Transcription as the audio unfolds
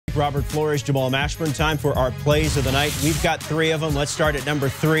Robert Flores, Jamal Mashburn. Time for our plays of the night. We've got 3 of them. Let's start at number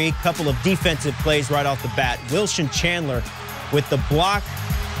 3. Couple of defensive plays right off the bat. Wilson Chandler with the block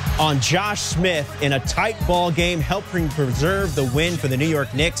on Josh Smith in a tight ball game, helping preserve the win for the New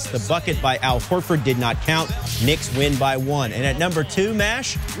York Knicks. The bucket by Al Horford did not count. Knicks win by 1. And at number 2,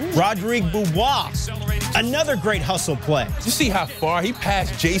 Mash, Rodrigue Beaubois. Another great hustle play. You see how far he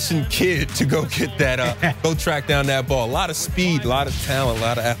passed Jason Kidd to go get that, go track down that ball. A lot of speed, a lot of talent, a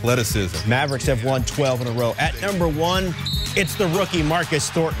lot of athleticism. Mavericks have won 12 in a row. At number 1, it's the rookie Marcus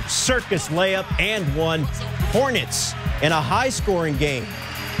Thornton. Circus layup and 1. Hornets in a high-scoring game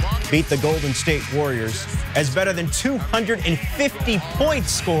beat the Golden State Warriors as better than 250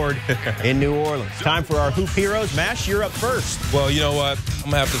 points scored in New Orleans. Time for our Hoop Heroes. Mash, you're up first. Well, you know what?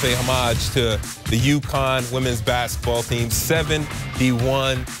 I'm going to have to pay homage to the UConn women's basketball team.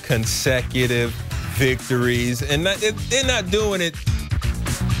 71 consecutive victories. And they're not doing it.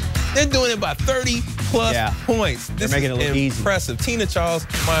 They're doing it by 30-plus points. They're making it look easy. Impressive. Tina Charles,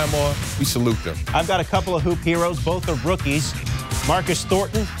 Maya Moore, we salute them. I've got a couple of Hoop Heroes. Both are rookies. Marcus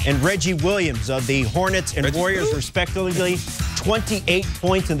Thornton and Reggie Williams of the Hornets and Warriors, respectively. 28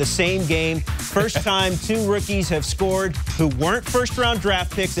 points in the same game. First time 2 rookies have scored who weren't first-round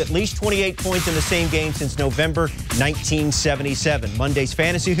draft picks at least 28 points in the same game since November 1977. Monday's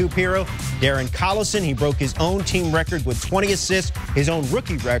fantasy hoop hero, Darren Collison. He broke his own team record with 20 assists, his own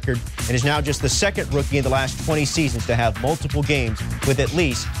rookie record, and is now just the second rookie in the last 20 seasons to have multiple games with at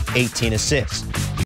least 18 assists.